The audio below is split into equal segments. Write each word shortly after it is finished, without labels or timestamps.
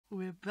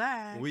We're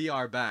back. We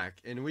are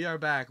back, and we are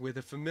back with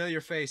a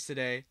familiar face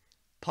today,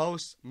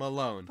 Post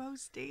Malone.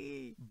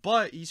 Posty.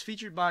 But he's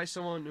featured by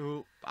someone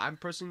who I'm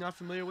personally not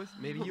familiar with.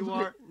 Maybe you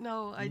are.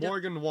 No, I don't.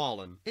 Morgan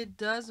Wallen. It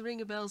does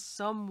ring a bell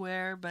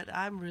somewhere, but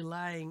I'm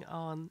relying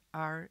on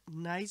our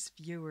nice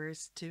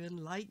viewers to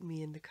enlighten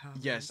me in the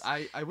comments. Yes,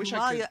 I wish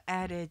While I could. you're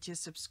at it,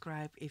 just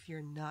subscribe if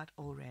you're not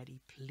already,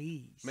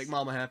 please. Make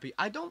Mama happy.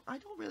 I don't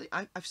really.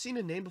 I've seen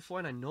a name before,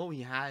 and I know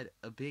he had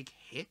a big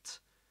hit.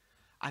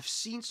 I've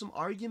seen some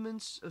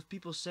arguments of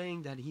people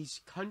saying that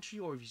he's country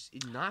or he's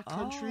not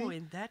country. Oh,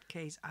 in that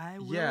case, I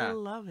will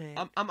love it.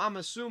 I'm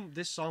assuming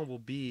this song will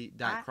be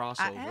that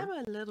crossover. I am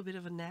a little bit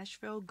of a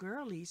Nashville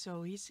girly,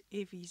 so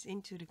if he's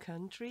into the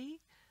country.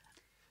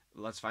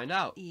 Let's find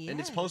out. Yes. And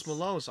it's Post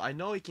Malone, so I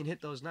know he can hit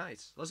those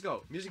nights. Let's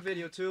go. Music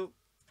video 2.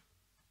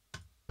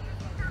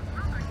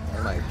 I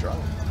like drum.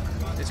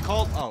 It's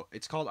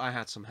called I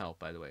Had Some Help,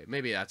 by the way.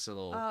 Maybe that's a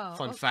little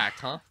fun fact,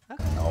 huh?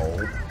 Okay.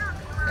 No,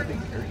 I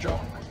think you're Joe.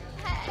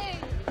 Hey,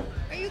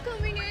 are you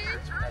coming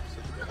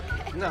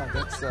in? No,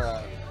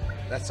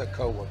 that's a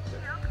coworker.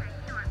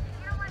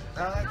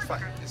 No, it's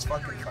fine. It's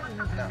fucking fine.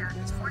 No,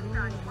 it's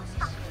fine.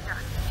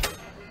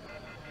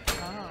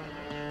 Oh.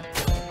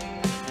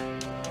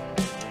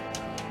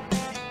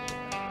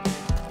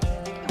 I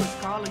think he was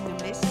calling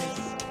the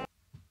missus.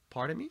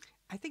 Pardon me?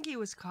 I think he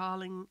was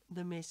calling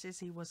the missus.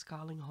 He was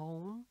calling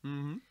home.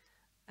 Mm-hmm.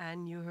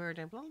 And you heard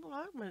him, blah,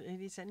 blah, blah, and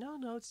he said, no,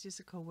 it's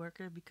just a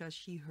coworker because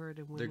she heard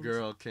a woman's,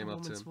 girl came up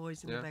to woman's him.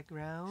 voice in the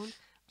background,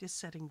 just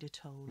setting the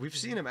tone. We've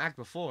seen him act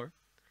before.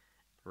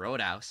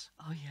 Roadhouse.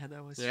 Oh, yeah,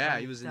 that was Yeah,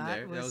 funny. he was in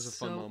there. That was a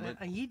fun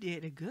moment. He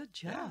did a good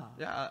job.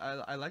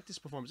 Yeah, I liked this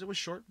performance. It was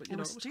short, but you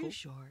know, it was too cool.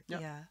 short, Yeah.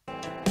 yeah.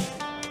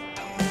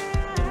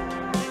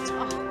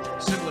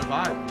 Similar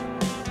vibe.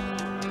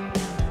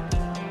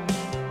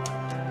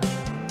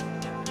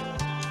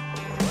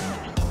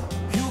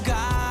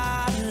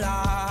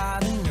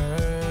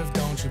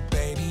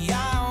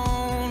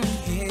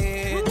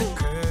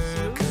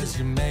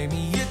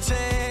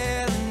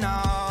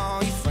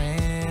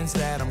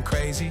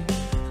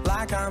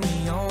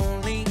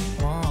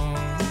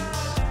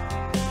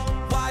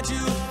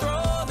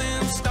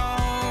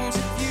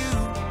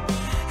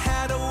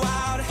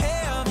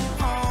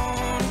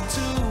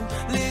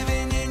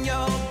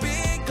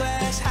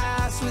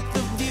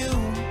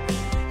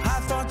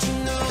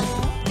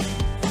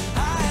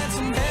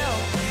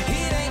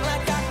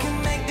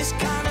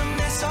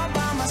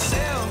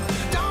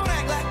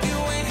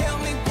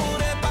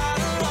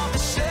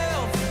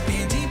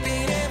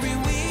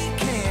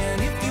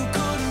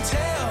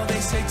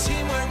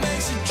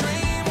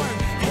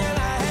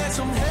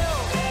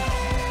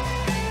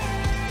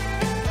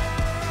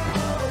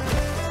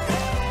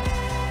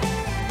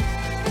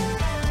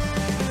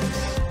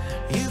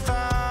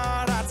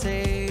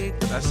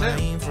 That's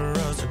it. For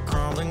us to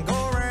crawl and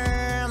go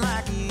around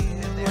like you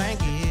ain't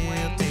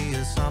guilty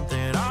of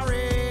something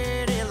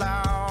already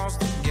lost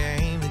the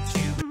game that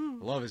you.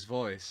 Love his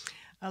voice.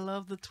 I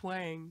love the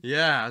twang.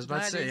 Yeah, I was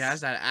about to say, he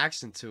has that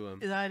accent to him.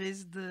 That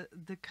is the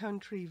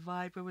country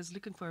vibe I was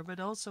looking for, but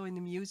also in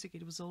the music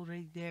it was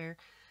already there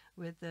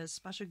with the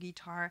special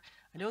guitar.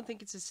 I don't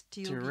think it's a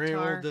steel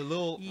guitar. The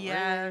little they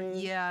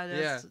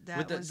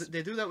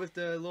do that with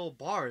the little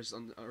bars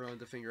around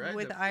the finger, right?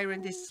 With the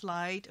iron, they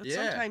slide. Yeah.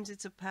 Sometimes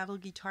it's a pedal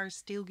guitar,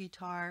 steel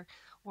guitar,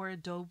 or a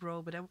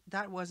dobro, but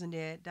that wasn't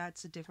it.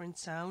 That's a different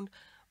sound,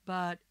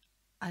 but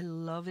I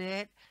love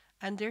it.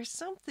 And there's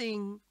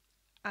something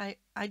I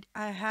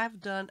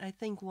have done. I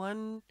think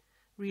one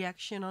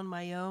reaction on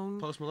my own.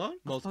 Post Malone.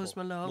 Post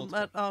Malone,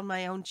 Multiple. on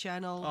my own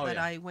channel. Oh, but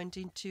yeah. I went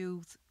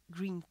into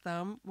Green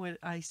Thumb, where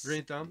I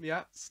Green Thumb,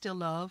 yeah. still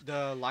love.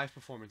 The live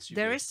performance.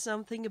 There is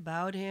something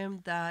about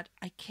him that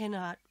I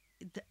cannot.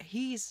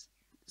 He's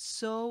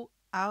so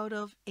out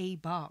of a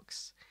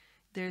box.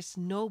 There's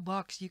no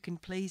box you can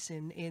place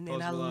him in,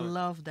 and I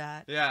love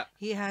that. Yeah.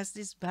 He has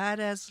this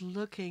badass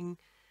looking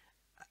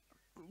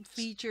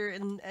feature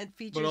and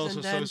features, But also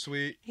and then so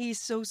sweet.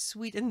 he's so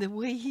sweet, and the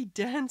way he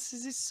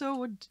dances is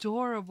so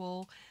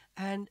adorable,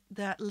 and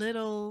that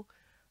little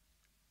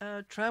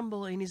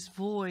tremble in his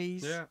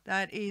voice,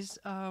 that is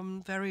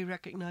very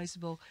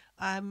recognizable.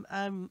 I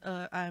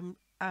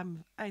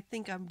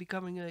think I'm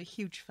becoming a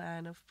huge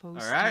fan of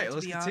Post. All right,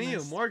 let's continue.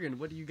 Honest. Morgan,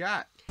 what do you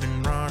got?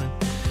 Been running,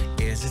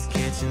 guess it's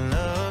catching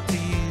up to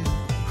you.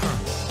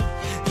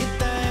 You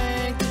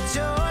think that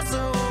you're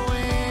so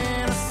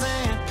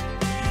innocent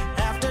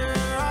after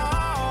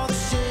all the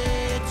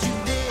shit you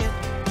did.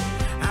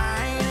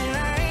 I ain't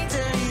an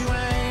angel, you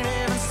ain't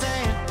even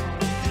sent.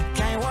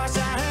 Can't wash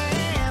our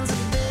hands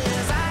of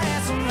this. I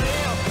had some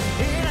help.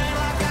 It ain't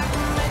like I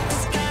can make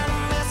this kind of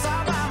mess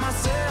all by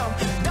myself.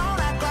 Don't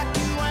act like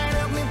you ain't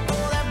helped me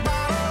pull that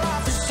bottle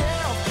off the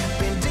shelf.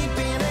 Been deep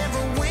in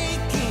every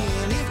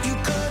weekend. If you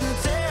couldn't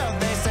tell,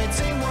 they say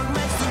teamwork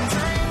makes the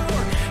dream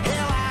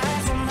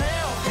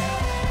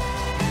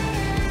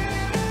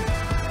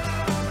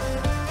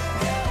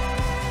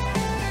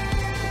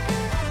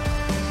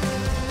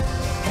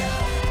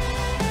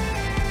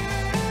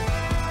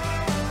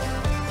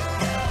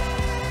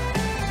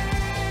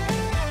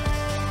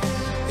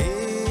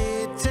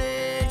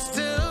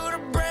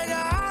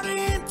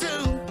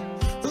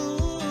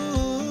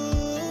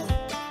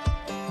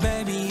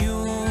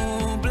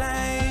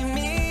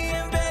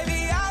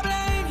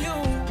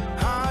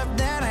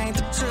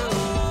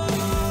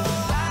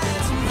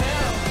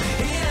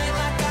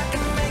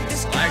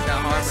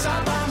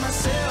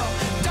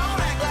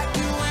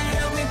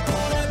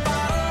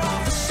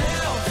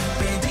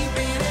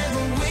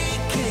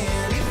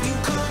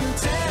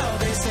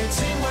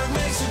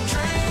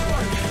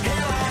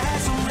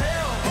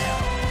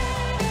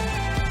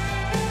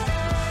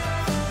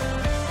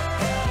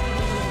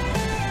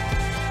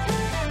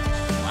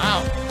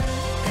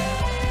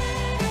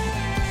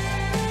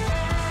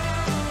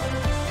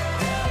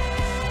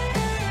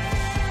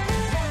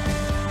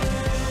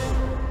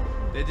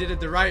did it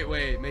the right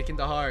way, making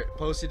the heart.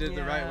 Posty did it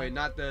the right Yeah. way,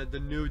 not the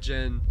new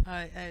gen.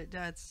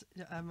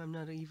 I'm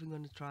not even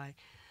going to try.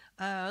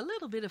 A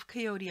little bit of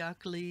Coyote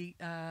Ugly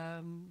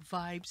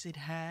vibes it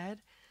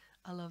had.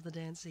 I love the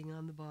dancing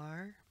on the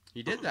bar.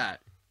 He did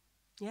that.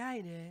 Yeah,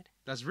 I did.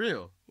 That's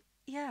real.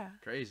 Yeah,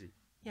 Crazy.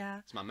 yeah.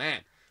 It's my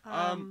man.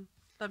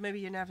 But maybe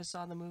you never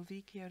saw the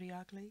movie Coyote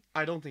Ugly.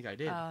 I don't think I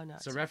did. Oh, no,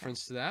 It's it's a okay.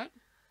 reference to that.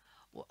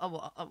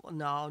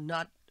 No,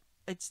 not.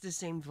 It's the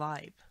same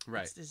vibe.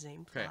 Right. It's the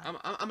same Okay, vibe.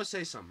 I'm gonna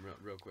say something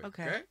real quick.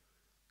 Okay.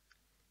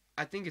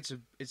 I think it's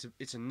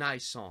a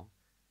nice song.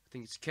 I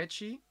think it's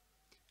catchy.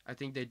 I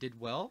think they did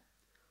well,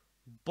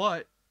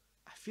 but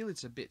I feel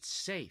it's a bit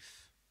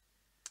safe.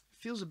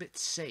 It feels a bit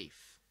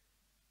safe.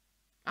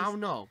 I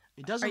don't know.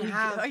 It doesn't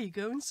have. Are you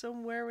going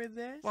somewhere with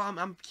this? Well,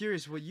 I'm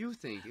curious what you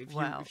think.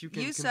 If you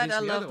can you said I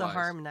convince me love the otherwise.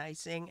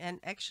 harmonizing, and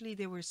actually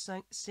they were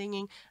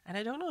singing, and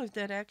I don't know if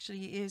that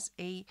actually is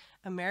a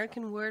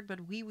American word,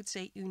 but we would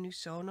say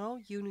unisono,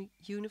 in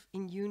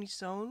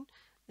unison,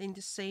 in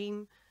the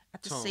same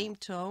at the Tone. same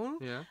tone.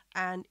 Yeah,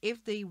 And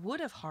if they would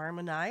have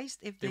harmonized,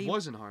 if they it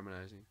wasn't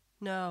harmonizing.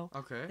 no,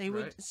 Okay, they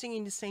right. would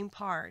singing the same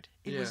part.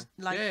 It Yeah. was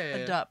like Yeah.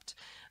 a dubbed,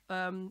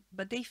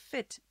 but they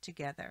fit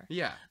together.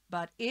 Yeah,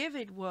 But if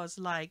it was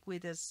like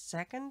with a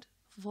second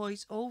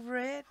voice over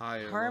it,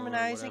 Higher, lower,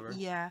 harmonizing, whatever.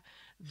 yeah,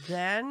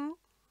 then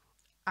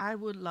I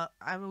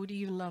would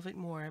even love it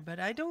more. But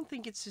I don't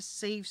think it's a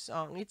safe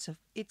song.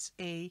 It's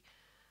a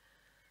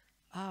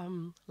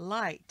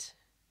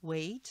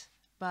lightweight,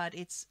 but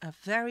it's a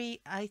very.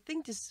 I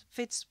think this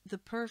fits the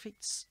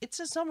perfect. It's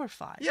a summer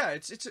vibe. yeah.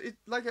 It's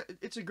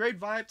a great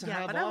vibe to Yeah,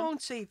 have but on. I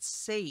won't say it's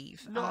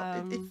safe. No,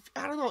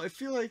 I don't know. I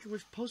feel like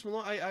with Post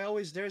Malone, I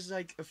always there's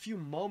like a few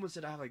moments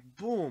that I have like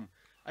boom.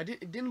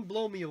 It didn't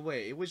blow me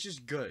away. It was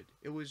just good.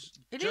 It was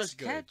It just is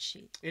good.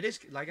 catchy. It is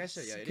like I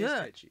said, It's yeah, it is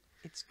good. catchy.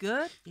 It's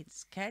good.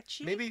 It's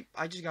catchy. Maybe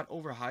I just got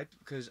overhyped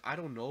because I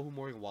don't know who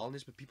Morgan Wallen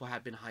is, but people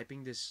have been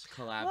hyping this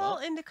collab Well,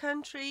 up. in the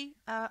country,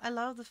 I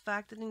love the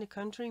fact that in the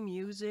country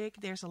music,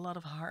 there's a lot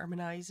of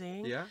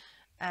harmonizing. Yeah,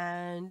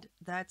 And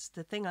that's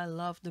the thing I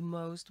loved the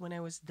most when I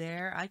was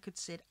there. I could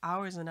sit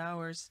hours and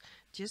hours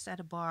just at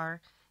a bar,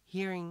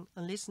 hearing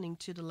and listening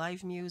to the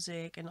live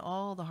music and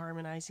all the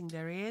harmonizing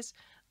there is.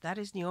 That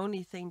is the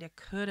only thing that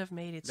could have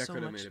made it That so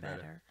could have much made it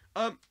better.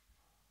 better.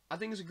 I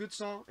think it's a good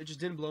song. It just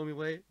didn't blow me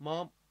away.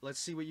 Mom, let's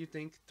see what you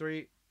think.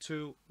 3,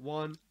 2,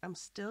 1. I'm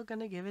still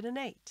gonna give it an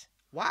 8.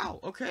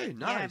 Wow. Okay.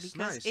 Nice. Yeah, because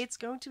nice. it's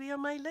going to be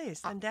on my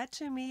list, and that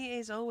to me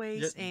is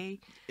always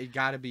It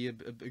got to be a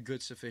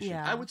good sufficient.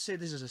 Yeah. I would say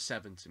this is a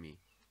 7 to me.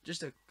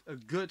 Just a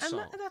good and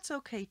song. that's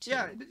okay too.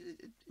 Yeah.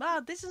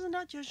 Well, this is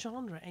not your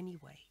genre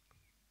anyway.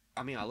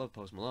 I mean, I love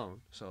Post Malone,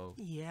 so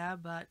Yeah,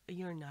 but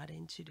you're not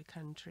into the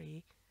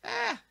country.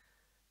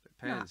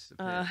 depends.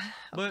 Uh,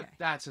 But okay.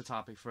 that's a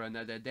topic for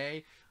another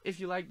day. If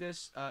you like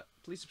this,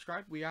 please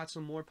subscribe. We got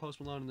some more Post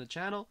Malone on the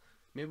channel.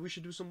 Maybe we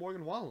should do some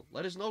Morgan Wallen.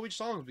 Let us know which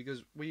songs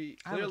because we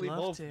I would clearly love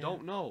both to.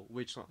 don't know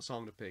which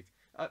song to pick.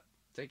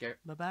 Take care.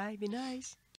 Bye bye. Be nice.